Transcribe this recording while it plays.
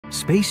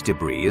Space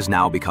debris is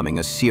now becoming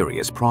a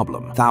serious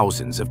problem.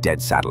 Thousands of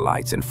dead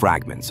satellites and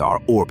fragments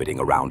are orbiting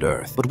around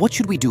Earth. But what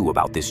should we do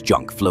about this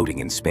junk floating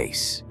in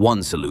space?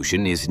 One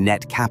solution is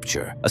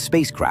NetCapture. A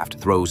spacecraft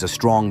throws a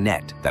strong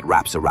net that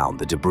wraps around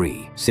the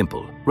debris.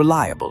 Simple,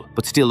 reliable,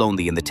 but still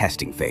only in the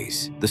testing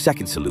phase. The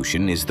second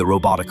solution is the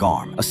robotic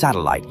arm. A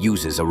satellite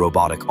uses a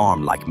robotic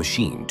arm-like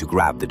machine to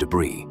grab the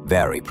debris.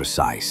 Very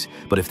precise,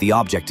 but if the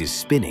object is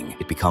spinning,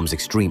 it becomes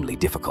extremely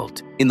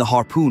difficult. In the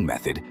Harpoon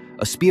Method,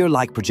 a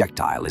spear-like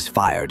projectile is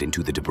fired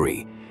into the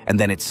debris, and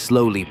then it's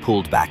slowly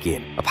pulled back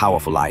in. A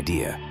powerful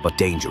idea, but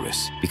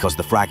dangerous, because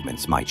the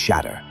fragments might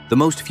shatter. The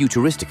most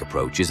futuristic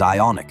approach is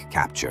ionic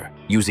capture,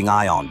 using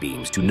ion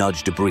beams to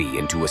nudge debris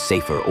into a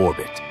safer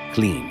orbit.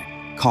 Clean,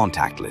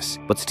 contactless,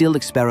 but still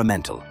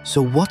experimental.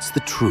 So what's the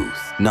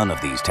truth? None of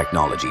these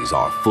technologies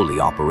are fully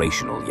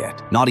operational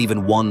yet. Not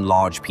even one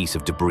large piece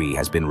of debris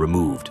has been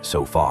removed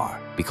so far.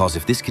 Because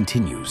if this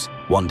continues,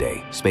 one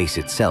day, space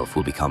itself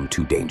will become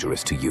too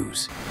dangerous to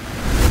use.